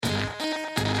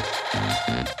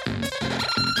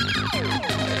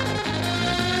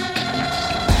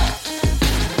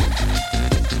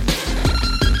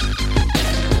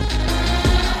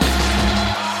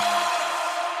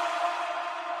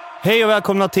Hej och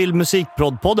välkomna till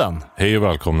Musikprodpodden. Hej och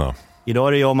välkomna. Idag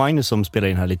är det jag och Magnus som spelar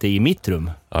in här lite i mitt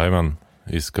rum. Jajamän,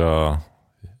 vi ska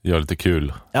göra lite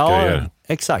kul grejer.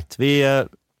 Exakt. Vi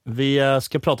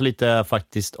ska prata lite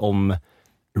faktiskt om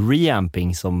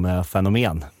reamping som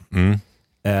fenomen.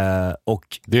 Och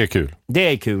det är kul.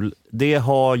 Det är kul. Det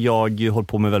har jag ju hållit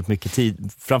på med väldigt mycket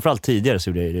tid. Framförallt tidigare så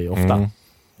gjorde jag det ofta.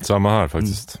 Samma här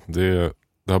faktiskt. Det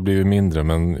har blivit mindre,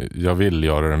 men jag vill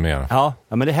göra det mer. Ja,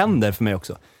 men det händer för mig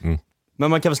också.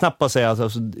 Men man kan väl snabbt säga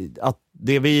att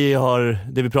det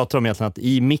vi pratar om egentligen, att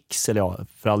i mix, eller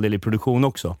för all del i produktion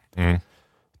också.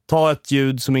 Ta ett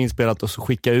ljud som är inspelat och så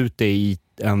skicka ut det i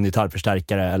en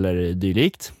gitarrförstärkare eller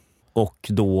dylikt.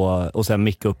 Och sen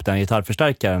micka upp den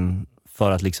gitarrförstärkaren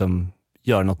för att liksom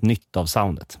göra något nytt av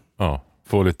soundet. Ja,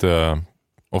 få lite...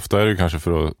 Ofta är det kanske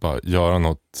för att bara göra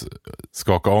något,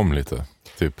 skaka om lite,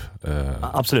 typ.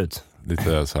 Absolut.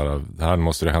 Lite så här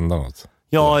måste det hända något.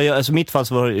 Ja, alltså mitt fall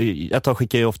så var jag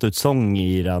skickar ju ofta ut sång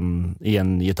i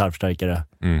en gitarrförstärkare.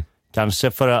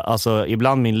 Kanske för alltså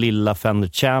ibland min lilla Fender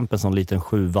Champ, en sån liten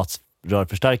 7 watts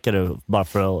rörförstärkare, bara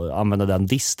för att använda den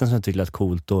disten som jag tycker lät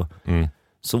coolt och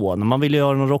så. När man ville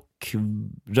göra någon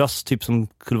rockröst typ som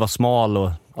skulle vara smal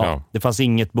och det fanns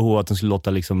inget behov att den skulle låta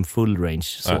liksom full range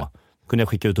så. Kunde jag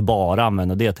skicka ut och bara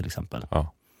använda det till exempel.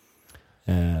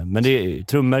 Men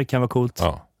trummor kan vara coolt.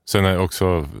 Ja. Sen är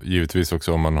också, givetvis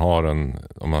också om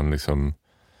man liksom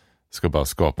ska bara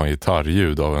skapa en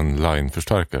gitarrljud av en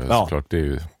line-förstärkare. Såklart, det är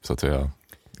ju så att säga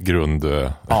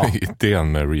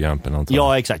grundidén med reampen antar jag.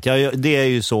 Ja, exakt. Det är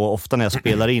ju så ofta när jag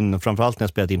spelar in, framförallt när jag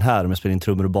spelat in här, om jag spelar in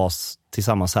trummor och bas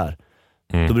tillsammans här.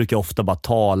 Då brukar jag ofta bara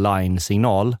ta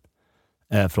line-signal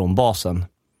från basen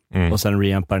och sen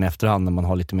reampa den efterhand när man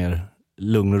har lite mer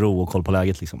lugn och ro och koll på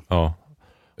läget liksom. Ja.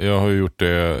 Jag har ju gjort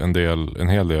det en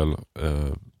hel del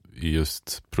i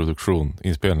just produktion,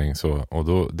 inspelning så, och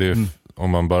då om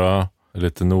man bara är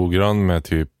lite noggrann med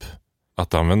typ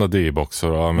att använda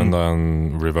D-boxar och använda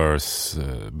en reverse,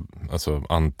 alltså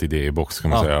anti-D-box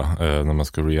kan man säga, när man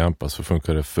ska reampa, så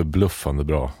funkar det förbluffande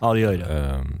bra. Ja, det gör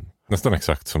det. Nästan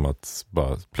exakt som att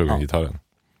bara plugga gitarren.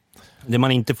 Det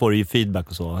man inte får är ju feedback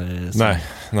och så.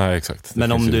 Nej, exakt. Men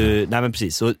men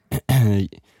precis. Så,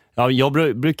 jag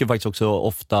brukar faktiskt också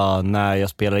ofta när jag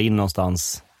spelar in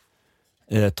någonstans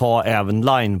ta även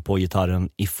line på gitarren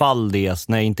ifall det,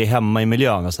 när jag inte är hemma i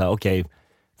miljön och så här, okej,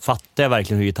 fattar jag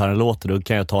verkligen hur gitarren låter, då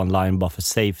kan jag ta en line bara för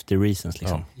safety reasons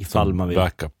liksom, ifall man vill.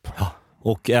 Backup. Ja.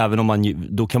 Och även om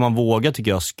då kan man våga,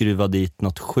 tycker jag, skruva dit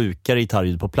något sjukare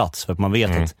gitarrljud på plats, för att man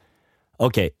vet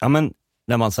att men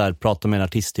när man så här pratar med en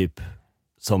artist typ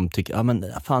som tycker, men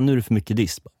fan, nu är det för mycket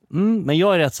dist. Men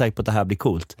jag är rätt säker på att det här blir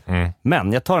coolt.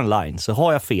 Men jag tar en line, så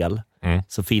har jag fel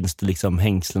så finns det liksom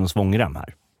hängslen och svångrem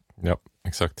här. Ja,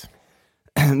 exakt.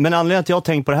 Men anledningen att jag har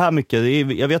tänkt på det här mycket,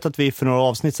 jag vet att vi för några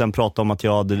avsnitt sedan pratade om att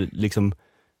jag hade liksom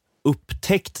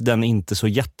upptäckt den inte så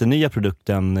jättenya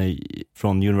produkten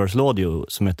från Universal Audio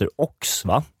som heter Ox,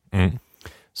 va?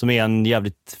 Som är en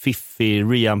jävligt fiffig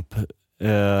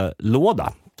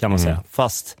reamp-låda kan man säga.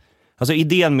 Fast, alltså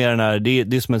idén med den här,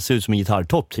 det är som att det ser ut som en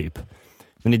gitarrtopp typ.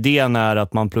 Men idén är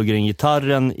att man pluggar in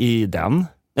gitarren i den,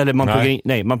 eller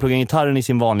man pluggar in gitarren i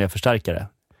sin vanliga förstärkare.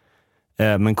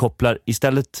 Men kopplar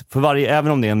istället för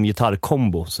även om det är en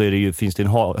gitarrkombo, så finns det en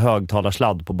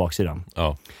högtalarsladd på baksidan.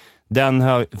 Ja.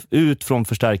 Den ut från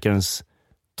förstärkarens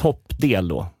toppdel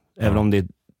då, även om det är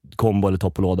kombo eller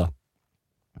topp och låda,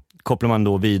 kopplar man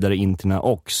då vidare in till den här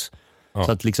Ox.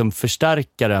 Så att liksom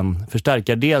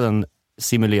förstärkardelen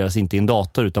simuleras inte i en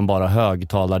dator utan bara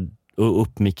högtalar- och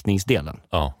uppmickningsdelen.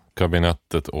 Ja,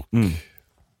 kabinettet och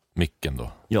micken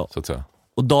då, så att säga.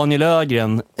 Och Daniel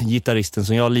Ögren, gitarristen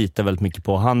som jag litar väldigt mycket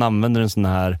på, han använder en sån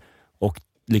här och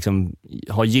liksom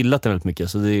har gillat den väldigt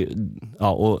mycket. Så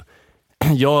och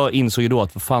jag insåg ju då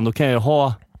att då kan jag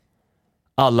ha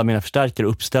alla mina förstärkare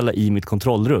uppställa i mitt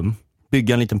kontrollrum,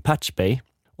 bygga en liten patchbay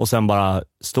och sen bara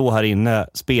stå här inne,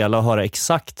 spela och höra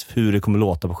exakt hur det kommer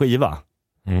låta på skiva.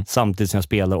 Samtidigt som jag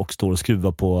spelar och står och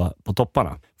skruvar på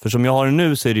topparna. För som jag har det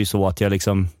nu så är det ju så att jag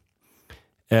liksom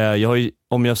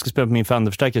om jag ska spela på min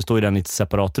Fender-förstärkare står ju den i ett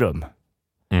separat rum.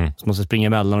 Så måste jag springa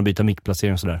emellan och byta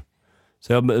mickplacering och sådär.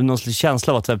 Så jag har någon slags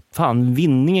känsla av att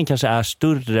vinningen kanske är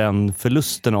större än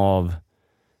förlusten av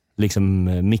liksom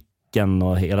micken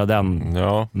och hela den.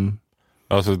 Ja,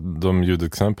 alltså de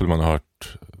ljudexempel man har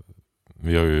hört,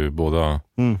 vi har ju båda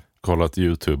kollat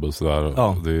YouTube och sådär.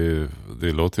 Ja.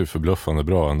 Det låter ju förbluffande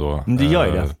bra ändå. Det gör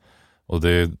ju det. Och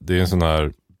det är en sån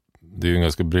här, det är ju en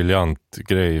ganska briljant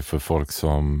grej för folk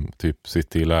som typ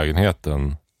sitter i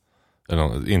lägenheten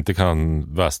eller inte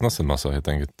kan väsnas en massa helt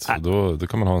enkelt. Så då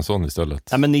kan man ha en sån istället.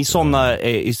 Ja, men vid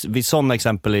sådana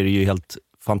exempel är det ju helt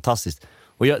fantastiskt.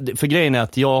 Och för grejen är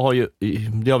att jag har ju,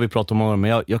 det har vi pratat om många,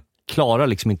 men jag klarar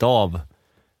liksom inte av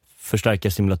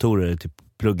förstärkarsimulatorer, typ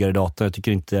pluggar i datorn. Jag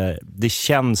tycker inte, det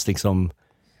känns liksom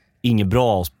inget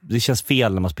bra, det känns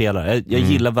fel när man spelar. Jag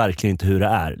gillar verkligen inte hur det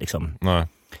är liksom. Nej.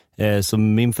 Så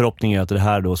min förhoppning är att det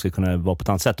här då ska kunna vara på ett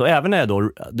annat sätt. Och även när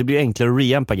då, det blir enklare att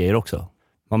reampa grejer också.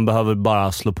 Man behöver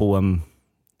bara slå på en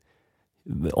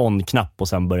on-knapp och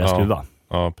sen börja skruva.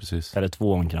 Ja, precis. Eller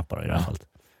 2 on-knappar i det här fallet.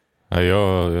 Ja,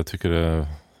 jag tycker det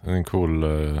är en cool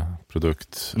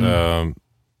produkt.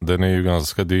 Den är ju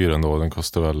ganska dyr ändå. Den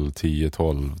kostar väl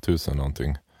 10-12 tusen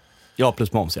någonting. Ja,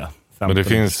 plus moms, ja. Men det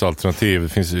finns alternativ. Det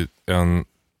finns ju en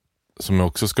som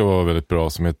också ska vara väldigt bra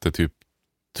som heter typ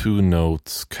Two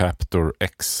Notes Captor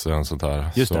X, en sånt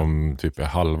här, som typ är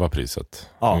halva priset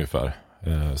ungefär.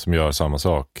 Som gör samma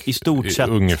sak. I stort sett.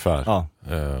 Ungefär. Ja.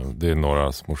 Det är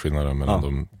några små skillnader mellan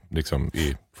dem liksom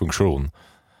i funktion.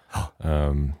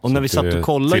 Och när vi satt och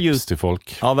kollade tips till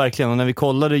folk. Ja, verkligen. Och när vi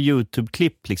kollade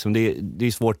YouTube-klipp liksom, det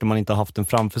är svårt när man inte har haft den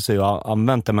framför sig och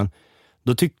använt den, men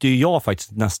då tyckte ju jag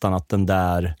faktiskt nästan att den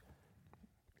där,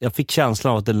 jag fick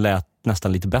känslan av att den lät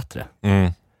nästan lite bättre.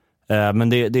 Men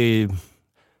det är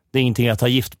ingenting att ta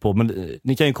gift på, men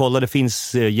ni kan ju kolla, det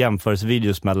finns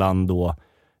jämförelsevideos mellan då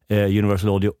Universal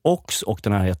Audio Ox och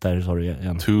den här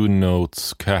heter Two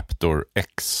Notes Captor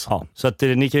X. Ja, så att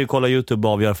ni kan ju kolla YouTube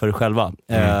och avgöra för er själva.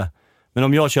 Men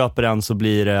om jag köper den så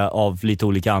blir det av lite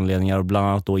olika anledningar, och bland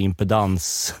annat då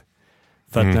impedans.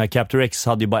 För att den här Captor X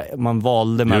hade ju bara, man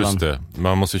valde mellan... Just det,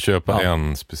 man måste köpa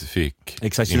en specifik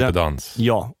impedans.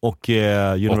 Ja, och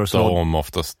Universal 8 ohm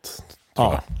oftast.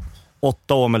 Ja,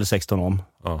 8 ohm eller 16 ohm.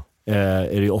 Ja.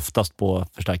 Är det ju oftast på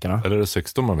förstärkarna. Eller är det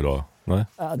 16 man vill ha? Nej.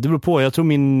 Det beror på, jag tror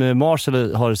min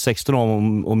Marshall har 16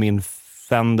 ohm och min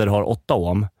Fender har 8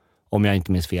 ohm, om jag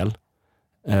inte minns fel.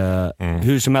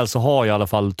 Hur som helst så har jag i alla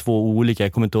fall 2 olika,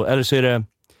 jag kommer inte ihåg, eller så är det,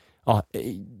 ja,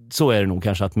 så är det nog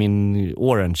kanske att min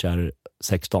Orange är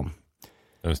 16.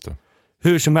 Just det.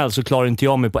 Hur som helst så klarar inte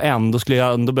jag mig på en, då skulle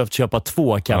jag ändå behövt köpa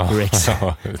 2 Captor X.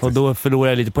 Och då förlorar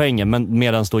jag lite poängen, men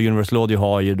medan då Universal Audio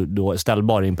har ju då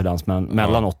ställbar impedans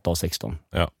mellan 8 och 16.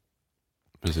 Ja,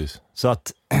 precis. Så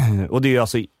att, och det är ju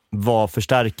alltså vad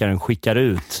förstärkaren skickar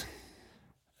ut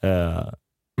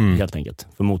helt enkelt,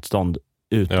 för motstånd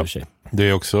ut ur sig. Det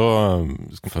är också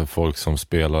för folk som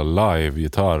spelar live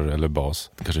gitarr eller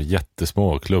bas, kanske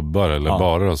jättesmå klubbar eller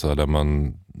barer och så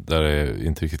där det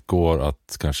inte riktigt går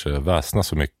att kanske väsna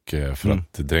så mycket för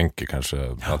att det dränker kanske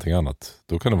någonting annat.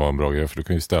 Då kan det vara en bra grej, för du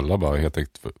kan ju ställa bara helt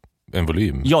enkelt en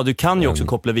volym. Ja, du kan ju också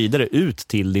koppla vidare ut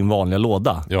till din vanliga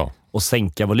låda och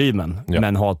sänka volymen,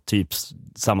 men ha typ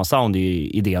samma sound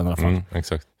i idén i alla fall.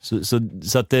 Exakt.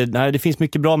 Så att det finns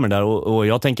mycket bra med det där, och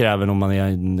jag tänker även om man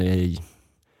är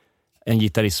en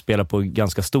gitarrist spelar på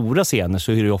ganska stora scener,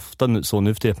 så är det ju ofta så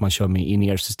nu för att man kör med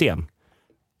in-ear-system.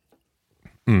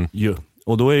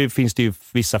 Och då finns det ju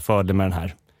vissa fördelar med den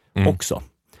här också.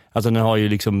 Alltså den har ju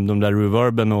liksom de där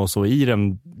reverben och så i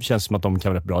den, känns som att de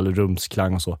kan vara rätt bra, eller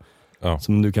rumsklang och så. Ja.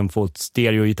 Som du kan få ett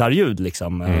stereo-gitarrljud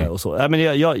liksom. Och så.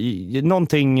 Men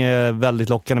någonting väldigt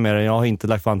lockande med den. Jag har inte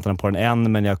lagt vantarna på den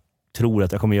än, men jag tror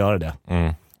att jag kommer göra det.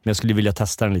 Men jag skulle vilja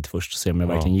testa den lite först och se om jag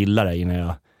verkligen gillar det innan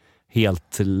jag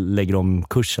helt lägger om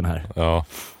kursen här. Ja.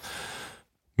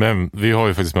 Men vi har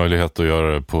ju faktiskt möjlighet att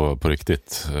göra det på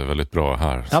riktigt väldigt bra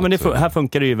här. Ja, men här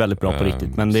funkar det ju väldigt bra på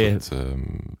riktigt. Men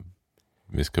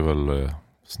vi ska väl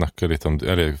snacka lite om,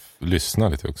 eller lyssna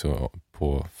lite också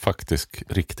på faktisk,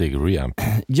 riktig reamp.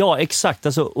 Ja, exakt.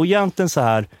 Alltså, och egentligen så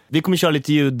här, vi kommer köra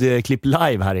lite ljudklipp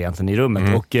live här egentligen i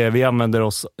rummet. Och vi använder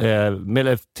oss,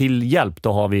 till hjälp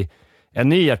då har vi en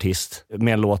ny artist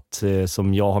med en låt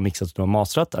som jag har mixat och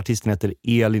masterat. Artisten heter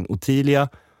Elin Ottilia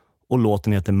och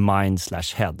låten heter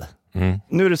Mind/Head.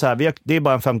 Nu är det så här, det är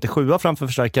bara en 57 framför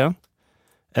förstärkaren.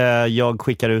 Jag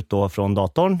skickar ut då från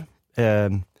datorn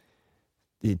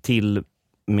till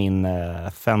min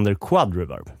Fender Quad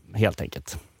Reverb, helt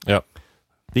enkelt. Ja.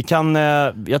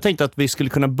 Jag tänkte att vi skulle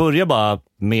kunna börja bara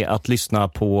med att lyssna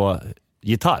på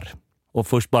gitarr. Och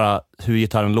först bara hur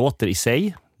gitarren låter i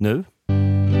sig nu.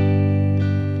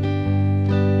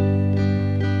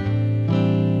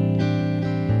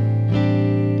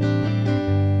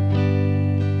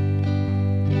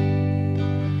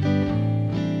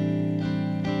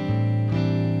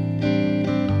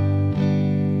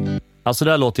 Alltså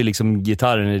där låter ju liksom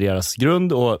gitarren i deras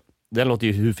grund, och den låter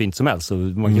ju hur fint som helst, så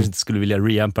man kanske inte skulle vilja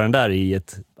reampa den där i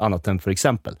ett annat än för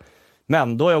exempel.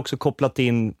 Men då har jag också kopplat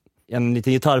in en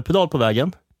liten gitarrpedal på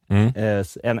vägen.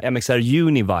 En MXR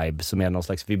Univibe som är någon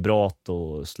slags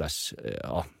vibrato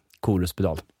 /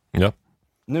 koruspedal. Ja.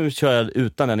 Nu kör jag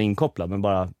utan den inkopplad, men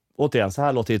bara återigen, så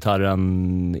här låter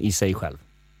gitarren i sig själv.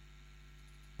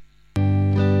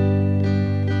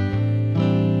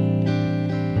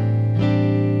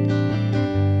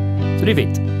 det är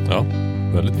fint. Ja,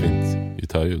 väldigt fint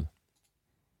gitarrljud.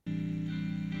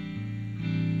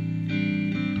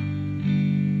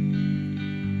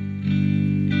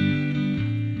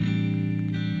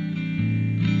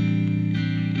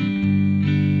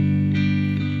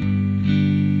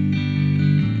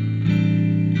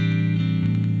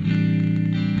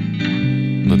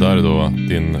 Det där är då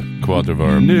din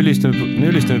quadreverb. Nu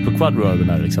lyssnar vi på quadreverben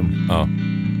här liksom. Ja.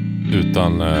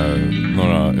 Utan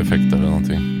några effekter eller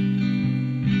någonting.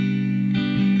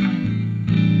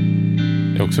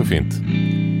 Det är också fint.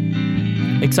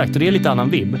 Exakt, och det är lite annan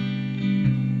vibb.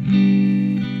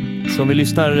 Så om vi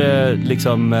lyssnar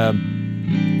liksom...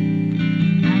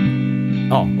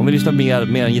 ja, om vi lyssnar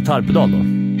mer en gitarrpedal då.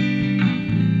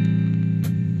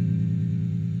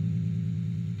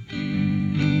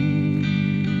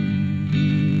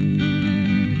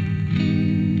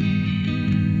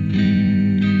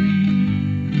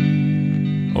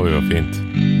 Oj, vad fint.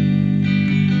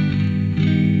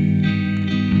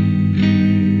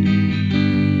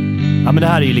 Ja, men det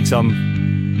här är ju liksom...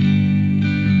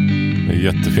 Det är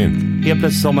jättefint. Helt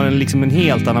plötsligt har man liksom en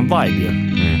helt annan vibe ju.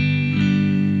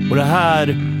 Och det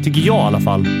här tycker jag i alla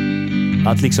fall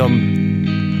att liksom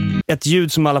ett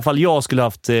ljud som i alla fall jag skulle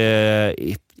haft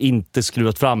inte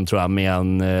skruvat fram tror jag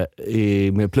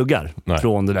med pluggar. Nej.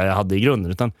 Från det där jag hade i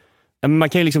grunden, utan man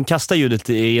kan ju liksom kasta ljudet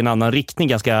i en annan riktning,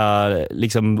 ganska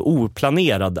liksom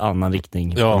oplanerad annan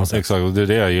riktning. Ja, exakt. Och det är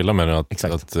det jag gillar med det.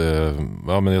 Att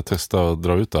men jag testade att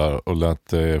dra ut där och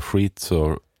lät skit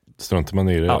så struntar man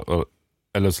i det. Ja.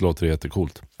 Eller så låter det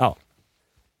jättecoolt. Ja.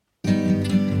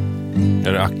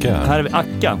 Är det Akka här? Här är vi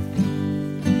Akka.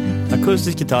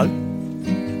 Akustisk gitarr.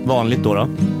 Vanligt då.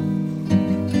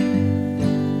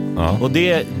 Ja. Och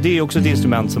det är också ett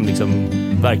instrument som liksom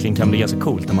verkligen kan bli ganska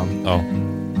coolt när man... Ja.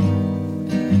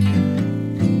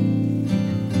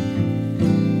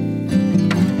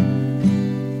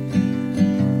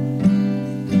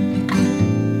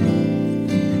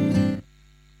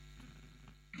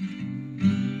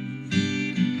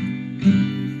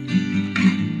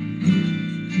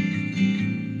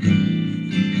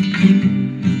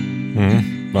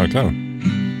 Verkligen.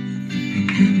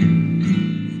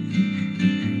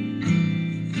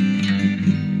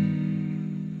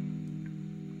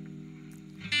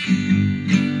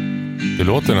 Det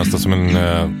låter nästan som en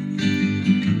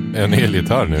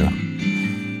elgitarr nu.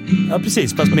 Ja,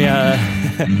 precis. Fast med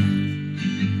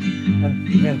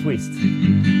en twist.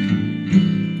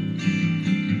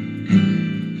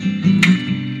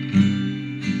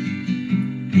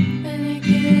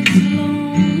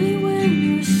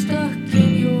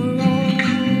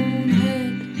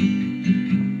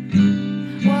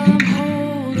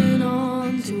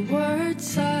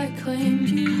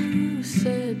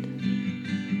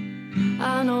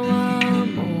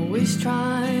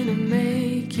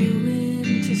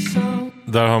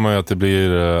 Där har man ju att det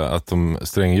blir att de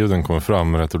strängljuden kommer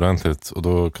fram rätt ordentligt, och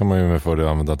då kan man ju med fördel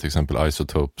använda till exempel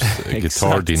Isotopes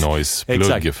Guitar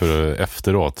Denoise-plugg för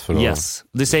efteråt. För yes.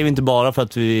 Det säger vi inte bara för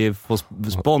att vi får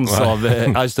spons av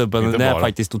Isotope, men den är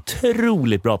faktiskt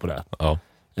otroligt bra på det. Ja,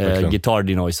 Guitar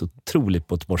Denoise, otroligt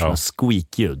på ett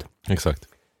squeak-ljud. Exakt.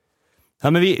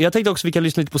 Ja, men jag tänkte också att vi kan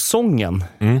lyssna lite på sången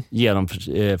genom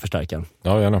förstärkaren.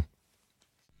 Ja, gärna.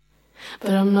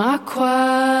 But I'm not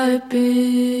quite bitter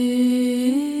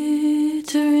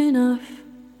enough.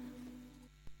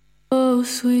 Oh,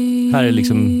 sweet. Här är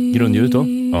liksom grundljudet då.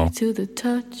 Ja. To the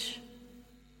touch.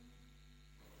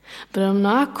 But I'm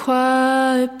not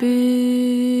quite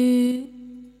bitter.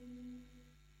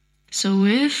 So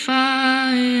if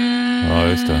I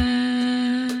just det.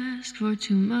 ask for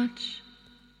too much,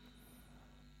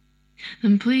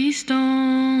 then please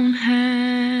don't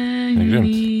hang Det är grymt.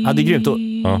 me. Ja, det är grymt.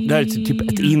 Ja. Det här är typ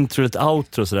ett intro, ett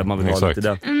outro så där man vill ha lite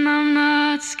det.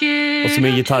 Och så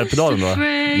med gitarrpedalen då,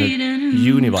 med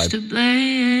Univibe.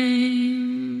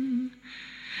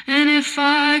 And if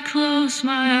I close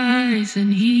my eyes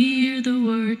and hear the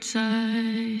words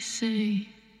I say,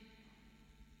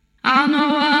 I'll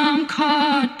know I'm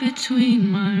caught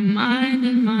between my mind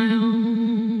and my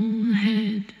own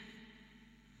head.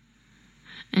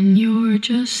 And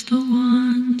you're just the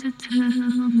one to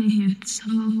tell me it's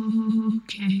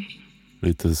okay.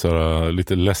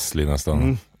 Lite Leslie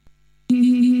nästan.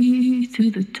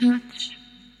 To the touch.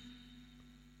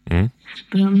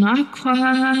 But I'm not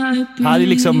quite. Här är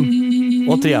liksom,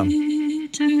 återigen,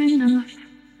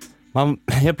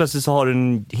 helt plötsligt så har du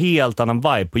en helt annan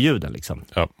vibe på ljuden liksom.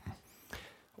 Ja.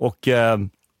 Och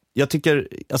jag tycker,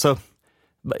 alltså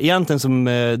egentligen som,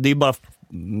 det är bara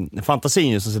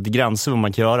fantasin som sätter gränser vad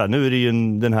man kan göra. Nu är det ju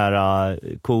den här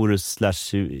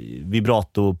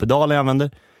chorus/vibrato-pedalen jag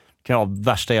använder. kan ha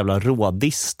värsta jävla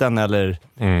rådisten eller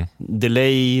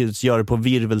delay, gör det på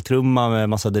virveltrumma med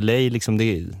massa delay liksom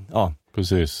det, ja.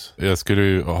 Precis. Jag skulle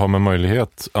ju ha med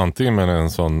möjlighet antingen med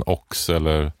en sån OX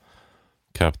eller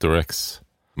Captor X.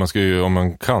 Man ska ju, om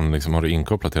man kan liksom ha det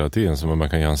inkopplat hela tiden, så man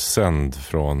kan göra en sänd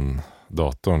från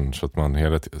datorn så att man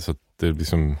hela tiden, så att det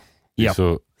liksom det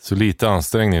är så lite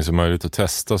ansträngning som möjligt att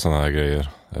testa sådana här grejer.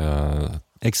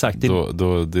 Exakt.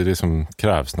 Då det är det som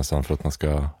krävs nästan för att man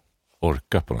ska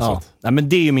orka på något sätt. Ja, men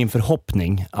det är ju min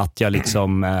förhoppning att jag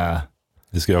liksom...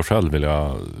 Det ska jag själv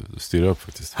vilja styra upp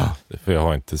faktiskt. För jag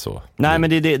har inte så. Nej, men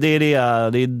det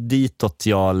är ditåt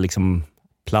jag liksom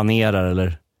planerar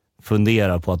eller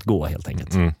funderar på att gå helt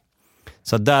enkelt.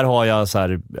 Så där har jag så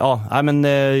här,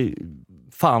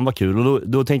 fan vad kul. Och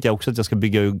då tänkte jag också att jag ska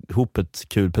bygga ihop ett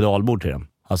kul pedalbord till den.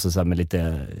 Alltså så här med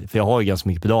lite, för jag har ju ganska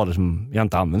mycket pedaler som jag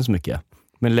inte använder så mycket.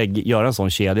 Men göra en sån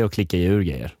kedja och klicka i ur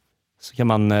grejer. Så kan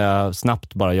man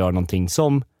snabbt bara göra någonting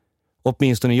som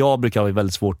åtminstone jag brukar ha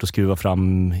väldigt svårt att skruva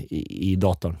fram i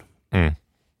datorn.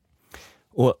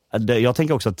 Och jag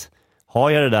tänker också att har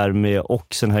jag det där med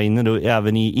oxen här inne då,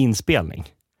 även i inspelning,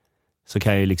 så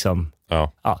kan jag ju liksom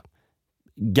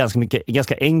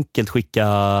ganska enkelt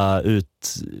skicka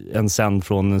ut en sänd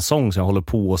från en sång som jag håller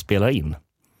på och spelar in.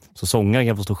 Så sångaren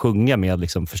kan få stå och sjunga med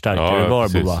liksom förstärkare och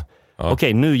bara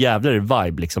okej, nu jävlar är det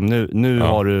vibe liksom. Nu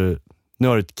har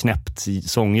du ett knäppt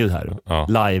sångljud här.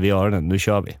 Live i öronen, nu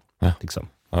kör vi. Liksom.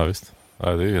 Ja, visst.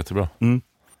 Ja, det är jättebra.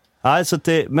 Ja, så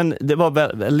men det var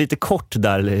väl lite kort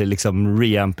där liksom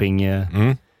reamping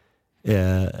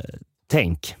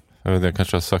tänk. Jag vet, jag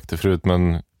kanske har sagt det förut,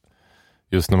 men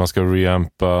just när man ska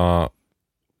reampa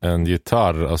en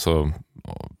gitarr, alltså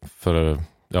för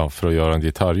att göra en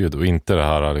gitarrljud och inte det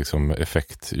här liksom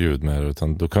effektljud med det,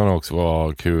 utan då kan det också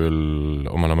vara kul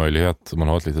om man har möjlighet, om man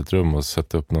har ett litet rum, och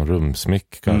sätta upp någon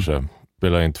rumsmick kanske.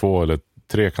 Spela in 2 eller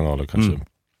 3 kanaler kanske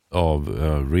av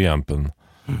reampen.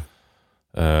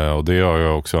 Och det gör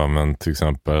jag också, men till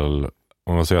exempel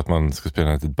om man säger att man ska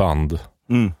spela ett band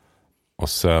och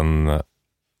sen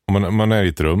om man är i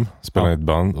ett rum, spelar i ett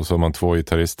band och så har man 2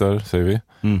 gitarrister, säger vi.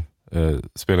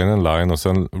 Spelar in en line och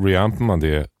sen reampar man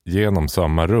det genom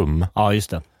samma rum. Ja, just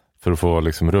det. För att få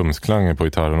liksom rumsklangen på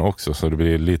gitarren också, så det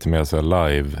blir lite mer så här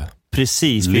live.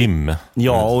 Precis. Lim.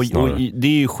 Ja, och det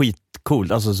är ju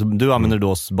skitcoolt. Alltså, så du använder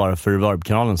då bara för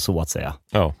reverb-kanalen så att säga.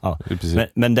 Ja. Precis.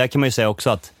 Men där kan man ju säga också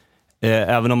att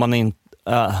även om man inte...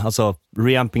 alltså,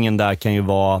 reampingen där kan ju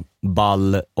vara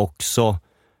ball också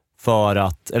för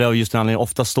att... Eller just den anledningen,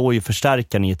 ofta står ju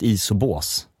förstärkaren i ett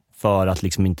isobås för att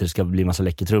liksom inte det ska bli massa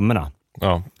läck i trummorna.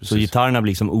 Ja, så gitarrerna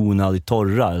blir liksom onödigt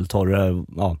torra.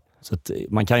 Så att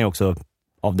man kan ju också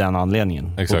av den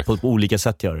anledningen på olika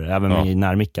sätt göra det, även med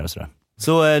närmickar och sådär.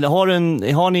 Så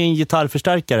har ni en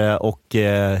gitarrförstärkare och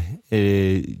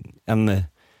en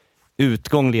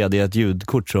utgång ledig, ett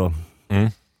ljudkort, så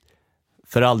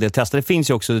för all del testa. Det finns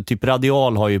ju också, typ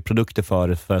Radial har ju produkter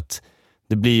för att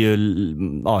det blir ju,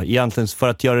 egentligen för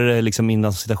att göra det liksom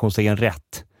innan citationstecken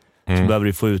rätt, så behöver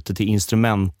du få ut det till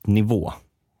instrumentnivå.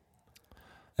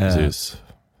 Precis.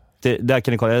 Där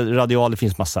kan ni kolla, Radial, det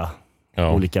finns massa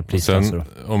olika prisklasser.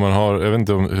 Om man har, jag vet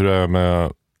inte hur det är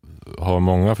med, har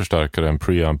många förstärkare en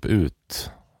preamp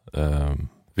ut.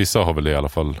 Vissa har väl det i alla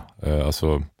fall.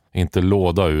 Alltså inte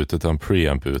låda ut utan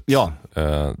preamp ut. Ja.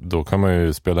 Då kan man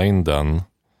ju spela in den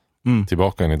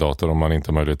tillbaka in i datorn om man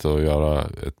inte har möjlighet att göra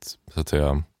ett, så att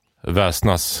säga,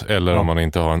 väsnas, eller om man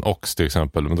inte har en OX till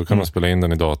exempel. Men då kan man spela in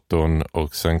den i datorn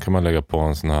och sen kan man lägga på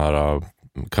en sån här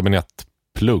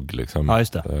kabinettplugg liksom. Ja,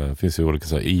 just det. Det finns ju olika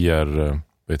så här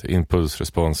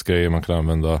impulsresponsgrejer man kan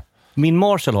använda. Min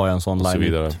Marshall har jag en sån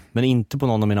line, men inte på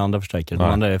någon av mina andra förstärkare.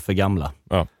 De andra är för gamla.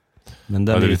 Ja. Men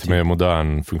det är lite mer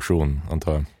modern funktion,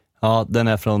 antar jag. Ja, den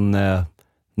är från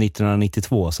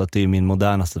 1992, så att det är min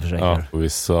modernaste förstärkare. Ja, och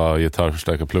vissa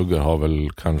gitarrförstärkarpluggar har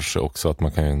väl kanske också att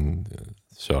man kan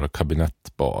köra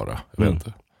kabinett bara. Jag vet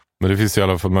inte. Men det finns i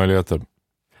alla fall möjligheter.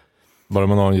 Bara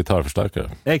man har en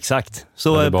gitarrförstärkare. Exakt.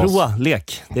 Så prova,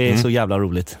 lek. Det är så jävla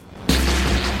roligt.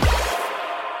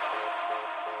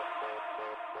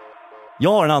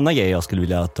 Jag har en annan grej jag skulle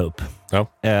vilja ta upp. Ja.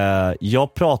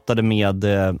 Jag pratade med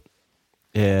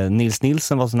Nils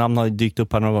Nilsen, vars namn har dykt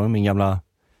upp här några gånger. Min gamla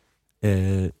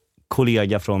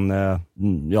kollega från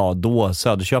då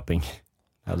Söderköping.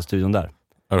 Jag hade studion där.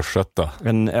 Östgöta.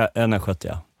 En Östgöta,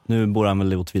 ja. Nu bor han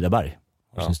väl i Åtvidaberg.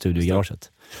 Har sin studio i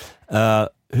garaget.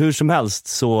 Hur som helst,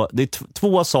 så det är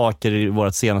 2 saker i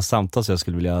vårt senaste samtal så jag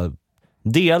skulle vilja...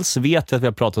 Dels vet jag att vi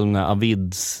har pratat om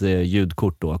Avids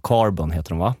ljudkort då. Carbon heter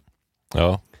de, va?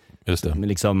 Ja, just det. Men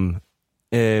liksom,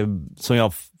 som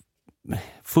jag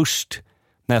först,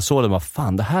 när jag såg det, var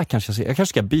fan, det här kanske jag kanske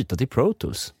ska byta till Pro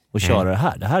Tools och köra det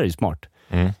här. Det här är ju smart.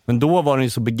 Men då var den ju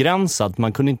så begränsad,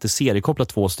 man kunde inte seriekoppla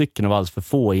 2 stycken och alldeles för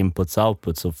få inputs och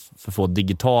outputs och för få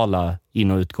digitala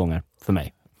in- och utgångar för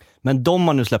mig. Men de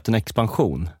har nu släppt en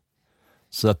expansion.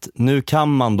 Så att nu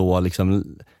kan man då liksom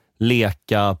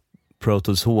leka Pro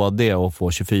Tools HD och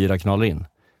få 24 kanaler in.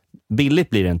 Billigt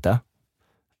blir det inte.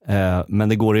 Men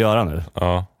det går att göra nu.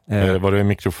 Ja. Var det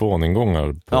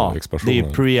mikrofoningångar på expansionen? Det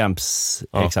är preamps,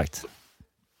 exakt.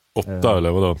 8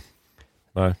 eller vadå?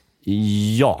 Nej.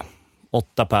 Ja,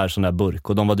 8 per sån där burk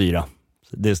och de var dyra.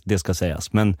 Det ska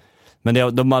sägas. Men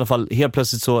de i alla fall, helt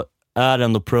plötsligt så är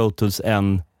ändå Pro Tools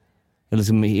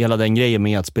liksom hela den grejen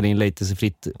med att spela in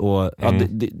latencyfritt och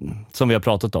som vi har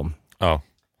pratat om. Ja.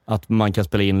 Att man kan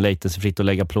spela in latencyfritt och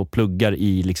lägga pluggar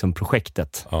i liksom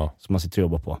projektet som man sitter och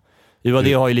jobbar på. UAD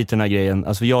har ju lite den här grejen,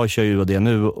 alltså jag kör ju UAD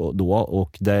nu och då,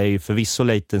 och det är ju förvisso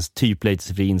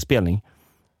latencyfri inspelning.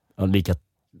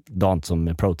 Likadant som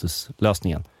med Pro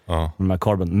Tools-lösningen. De här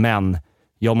Carbon. Men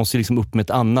jag måste liksom upp med ett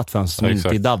annat fönster som inte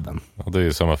är DAWen. Ja, det är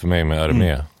ju samma för mig med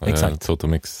RME. Exakt.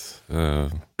 Totomix.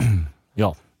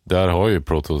 Ja. Där har ju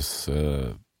Pro Tools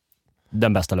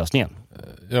den bästa lösningen.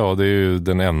 Ja, det är ju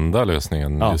den enda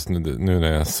lösningen. Just nu när det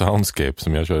är Soundscape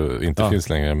som jag kör inte finns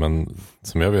längre, men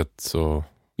som jag vet så...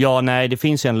 Ja, nej, det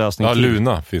finns ju en lösning till.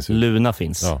 Luna finns ju. Luna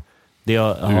finns. Ja. Det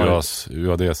har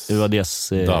UADs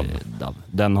DAW.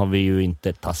 Den har vi ju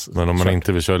inte men om man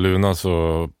inte vill köra Luna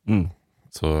så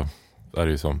är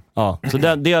det ju som. Ja, så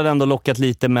det har ändå lockat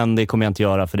lite, men det kommer jag inte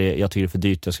göra för jag tycker det är för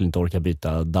dyrt. Jag skulle inte orka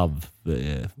byta DAW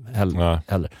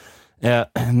heller.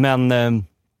 Men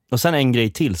och sen en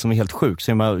grej till som är helt sjuk,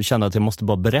 så jag känner att jag måste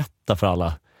bara berätta för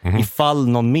alla ifall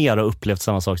någon mer har upplevt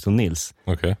samma sak som Nils.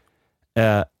 Okej.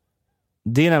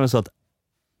 Det är nämligen så att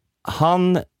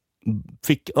han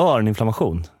fick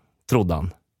öroninflammation, trodde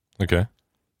han. Okej.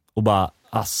 Och bara,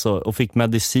 och fick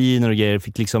mediciner och grejer,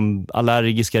 fick liksom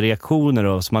allergiska reaktioner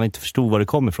och så man inte förstod var det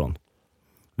kom ifrån.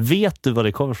 Vet du var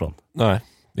det kommer ifrån? Nej,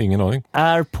 ingen aning.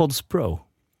 AirPods Pro.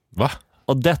 Va?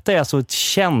 Och detta är alltså ett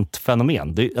känt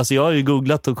fenomen. Alltså jag har ju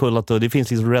googlat och kollat och det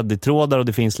finns liksom Reddit-trådar och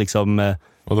det finns liksom...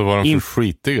 Och då var de för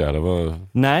skitiga eller vad?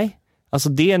 Nej, alltså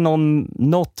det är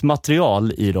något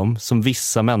material i dem som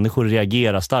vissa människor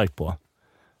reagerar starkt på.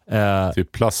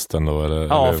 Typ plasten då? Eller,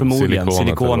 ja, eller förmodligen.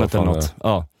 Silikonet eller något.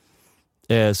 Ja.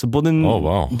 Så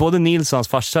både Nils och hans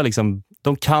farsa liksom,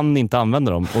 de kan inte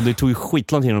använda dem. Och det tog ju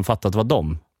skitlång tid innan de fattade att det var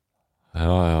dem.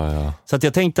 Ja. Så att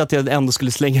jag tänkte att jag ändå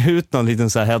skulle slänga ut någon liten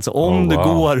så här hälsa. Om du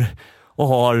går och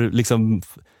har liksom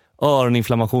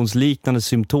öroninflammationsliknande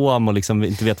symptom och liksom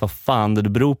inte vet vad fan det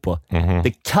beror på.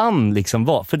 Det kan liksom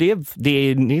vara, för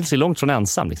Nils är långt från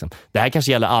ensam liksom. Det här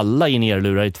kanske gäller alla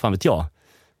in-ear-lurar, inte fan vet jag.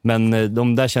 Men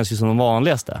de där känns ju som de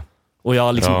vanligaste. Och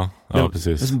jag liksom... Ja,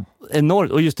 precis.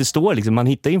 Enormt. Och just det står liksom, man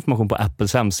hittar information på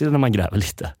Apples hemsida när man gräver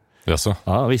lite. Jaså?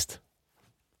 Ja, visst.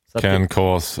 Can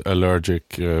cause allergic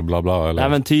bla bla eller? Nej,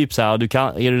 men typ så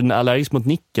här, är du allergisk mot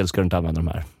nickel ska du inte använda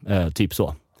de här. Typ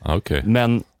så. Okej.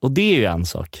 Men, och det är ju en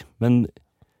sak. Men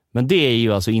det är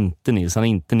ju alltså inte Nils, han är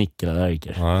inte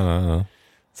nickelallergiker. Nej.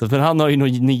 Så för han har ju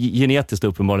något genetiskt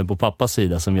uppenbarligen på pappas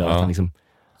sida som gör att han liksom...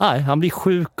 Nej, han blir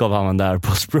sjuk av han där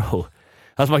på Pro.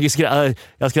 Alltså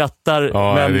jag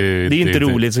skrattar, men det är inte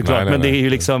roligt såklart. Men det är ju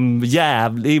liksom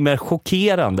jävligt mer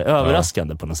chockerande,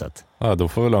 överraskande på något sätt. Ja, då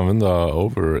får vi väl använda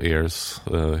over-ears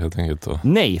helt enkelt då.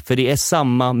 Nej, för det är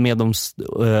samma med de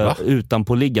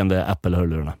utanpåliggande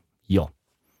Apple-hörlurarna. Ja.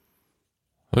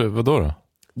 Vadå då?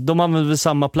 De använder väl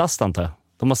samma plast antar jag.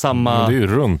 De har samma... Men det är ju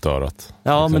runt örat.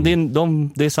 Ja, liksom.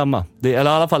 Men det är samma. Eller i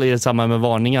alla fall är det samma med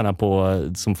varningarna på,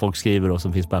 som folk skriver och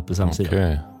som finns på Apples hemsida.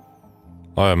 Okej.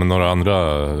 Ja, men några andra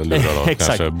lurar då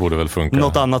kanske borde väl funka.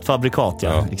 Något annat fabrikat,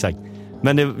 ja. Exakt.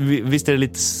 Men visst är det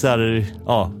lite så här,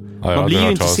 man blir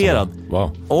ju intresserad.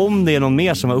 Wow. Om det är någon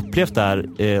mer som har upplevt det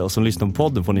här och som lyssnar på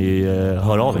podden får ni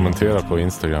höra av er. Kommentera på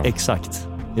Instagram. Exakt,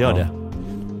 gör det.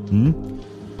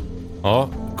 Ja,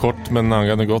 kort men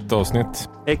naggande gott avsnitt.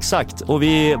 Exakt, och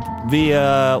vi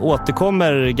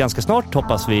återkommer ganska snart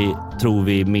hoppas vi, tror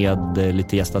vi, med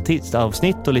lite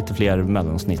gästavsnitt och lite fler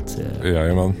mellanavsnitt.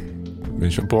 Jajamän,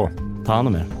 vi kör på. Ta hand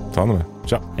om er.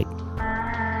 Tja. Hej.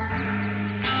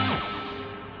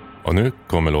 Och nu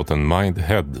kommer låten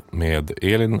Mindhead med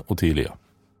Elin Ottilia.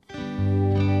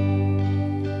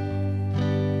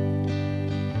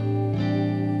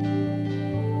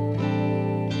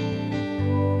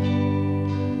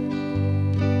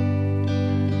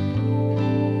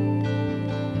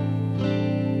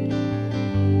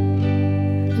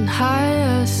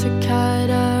 As a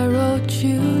kite, I wrote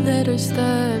you letters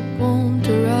that won't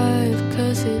arrive,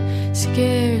 'cause it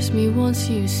scares me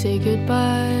once you say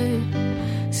goodbye.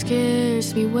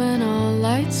 scares me when all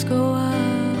lights go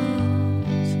out.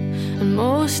 And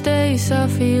most days I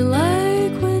feel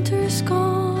like winter's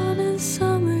gone and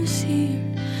summer's here,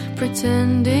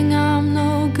 pretending I'm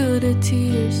no good at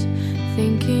tears,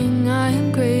 thinking I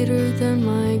am greater than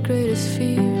my greatest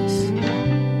fears.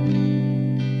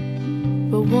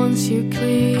 But once you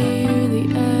clear the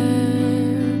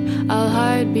air, I'll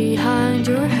hide behind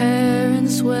your hair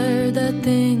and swear that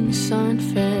things aren't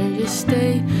fair. Just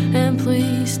stay and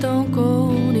please don't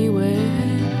go anywhere.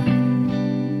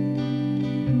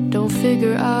 Don't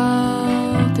figure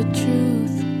out the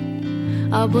truth,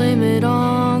 I'll blame it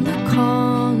on the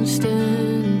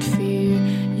constant fear.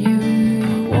 You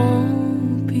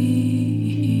won't be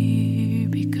here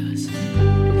because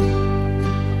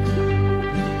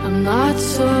I'm not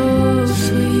so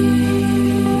sweet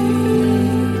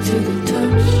to the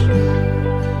touch,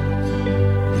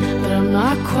 but I'm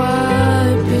not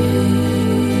quite bitter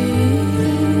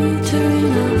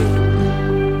enough.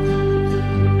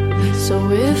 So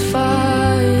if I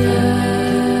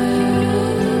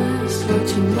ask for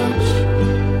too much,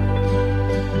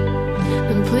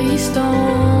 then please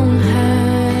don't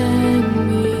hang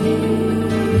me.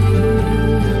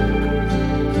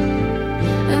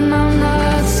 And I'm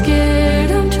not scared,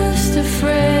 I'm just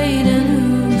afraid, and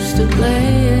who's to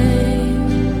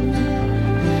blame?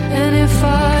 And if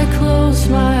I close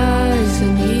my eyes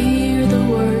and hear the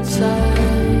words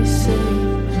I say,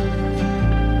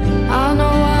 I'll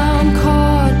know I'm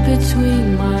caught between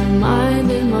my mind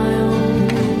and my own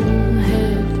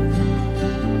head.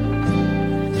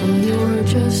 And you're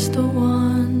just the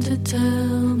one to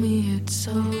tell me it's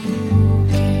okay.